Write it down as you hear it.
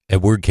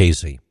Edward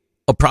Casey,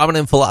 a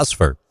prominent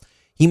philosopher.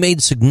 He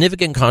made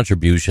significant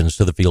contributions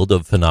to the field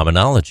of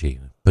phenomenology,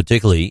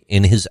 particularly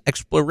in his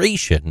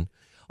exploration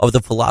of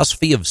the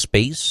philosophy of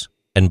space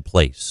and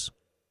place.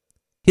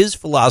 His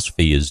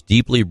philosophy is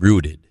deeply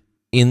rooted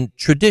in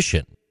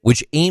tradition,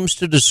 which aims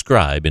to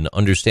describe and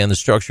understand the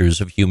structures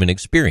of human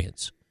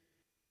experience.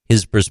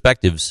 His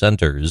perspective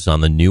centers on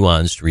the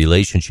nuanced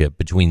relationship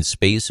between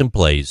space and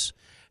place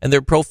and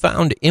their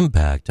profound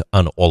impact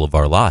on all of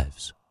our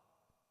lives.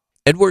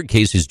 Edward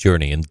Casey's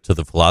journey into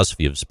the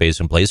philosophy of space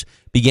and place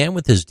began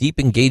with his deep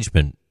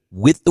engagement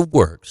with the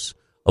works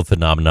of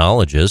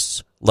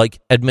phenomenologists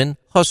like Edmund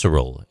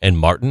Husserl and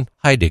Martin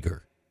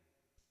Heidegger.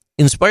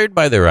 Inspired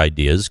by their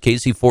ideas,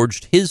 Casey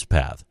forged his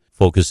path,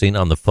 focusing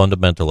on the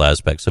fundamental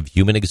aspects of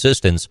human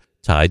existence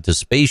tied to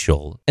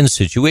spatial and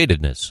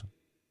situatedness.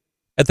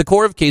 At the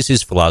core of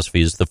Casey's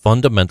philosophy is the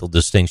fundamental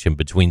distinction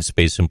between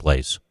space and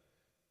place.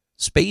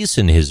 Space,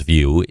 in his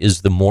view,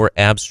 is the more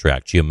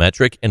abstract,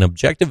 geometric, and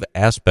objective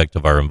aspect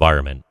of our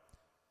environment.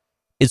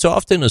 It's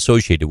often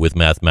associated with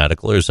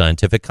mathematical or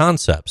scientific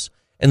concepts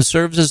and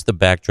serves as the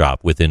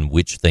backdrop within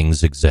which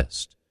things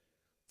exist.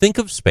 Think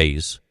of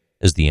space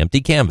as the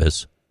empty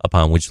canvas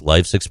upon which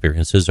life's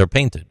experiences are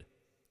painted.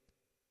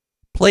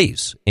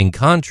 Place, in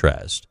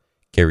contrast,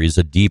 carries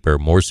a deeper,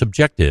 more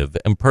subjective,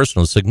 and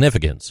personal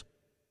significance.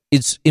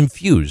 It's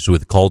infused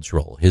with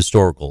cultural,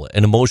 historical,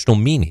 and emotional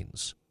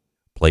meanings.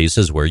 Place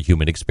is where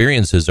human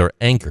experiences are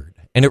anchored,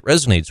 and it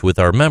resonates with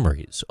our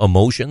memories,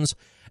 emotions,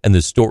 and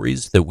the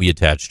stories that we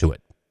attach to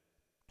it.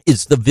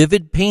 It's the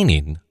vivid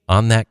painting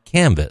on that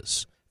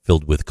canvas,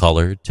 filled with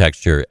color,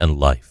 texture, and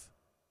life.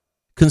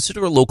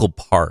 Consider a local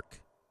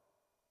park.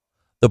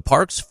 The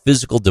park's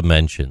physical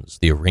dimensions,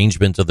 the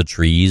arrangement of the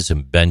trees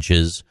and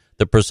benches,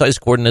 the precise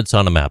coordinates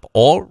on a map,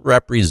 all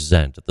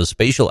represent the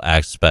spatial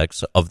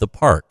aspects of the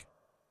park.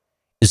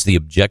 It's the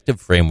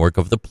objective framework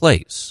of the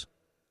place.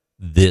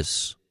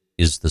 This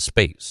is the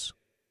space.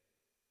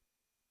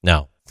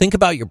 Now, think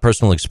about your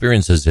personal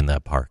experiences in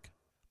that park.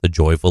 The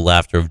joyful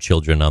laughter of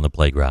children on the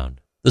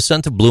playground, the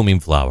scent of blooming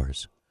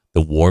flowers,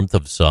 the warmth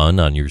of sun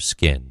on your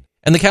skin,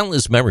 and the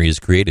countless memories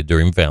created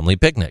during family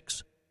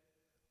picnics.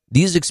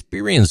 These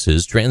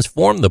experiences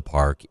transform the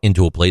park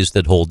into a place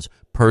that holds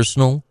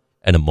personal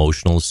and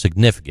emotional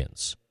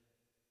significance.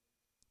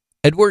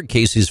 Edward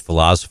Casey's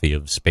philosophy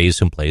of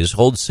space and place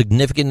holds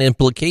significant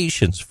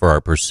implications for our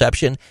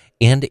perception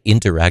and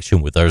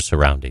interaction with our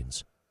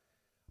surroundings.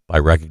 By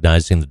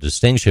recognizing the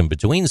distinction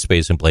between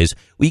space and place,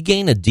 we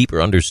gain a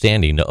deeper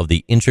understanding of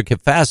the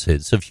intricate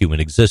facets of human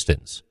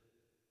existence.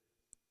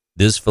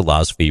 This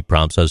philosophy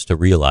prompts us to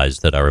realize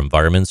that our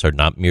environments are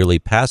not merely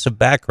passive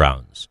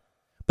backgrounds,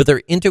 but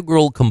they're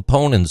integral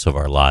components of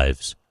our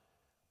lives.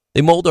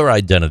 They mold our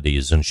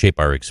identities and shape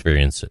our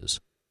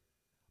experiences.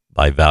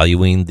 By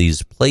valuing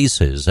these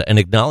places and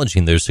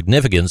acknowledging their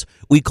significance,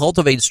 we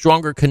cultivate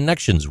stronger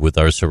connections with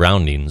our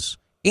surroundings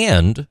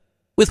and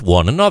with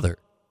one another.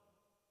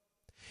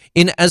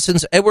 In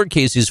essence, Edward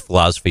Casey's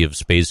philosophy of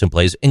space and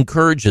place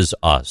encourages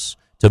us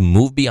to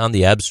move beyond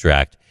the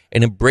abstract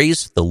and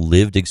embrace the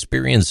lived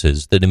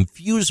experiences that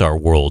infuse our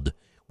world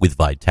with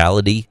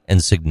vitality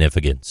and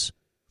significance.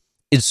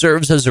 It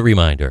serves as a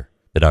reminder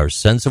that our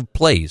sense of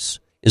place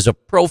is a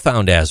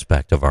profound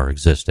aspect of our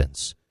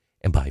existence,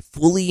 and by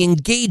fully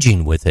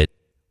engaging with it,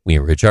 we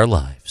enrich our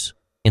lives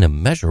in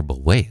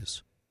immeasurable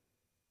ways.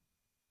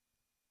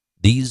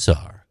 These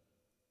are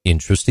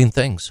Interesting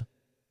Things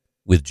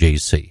with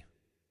JC.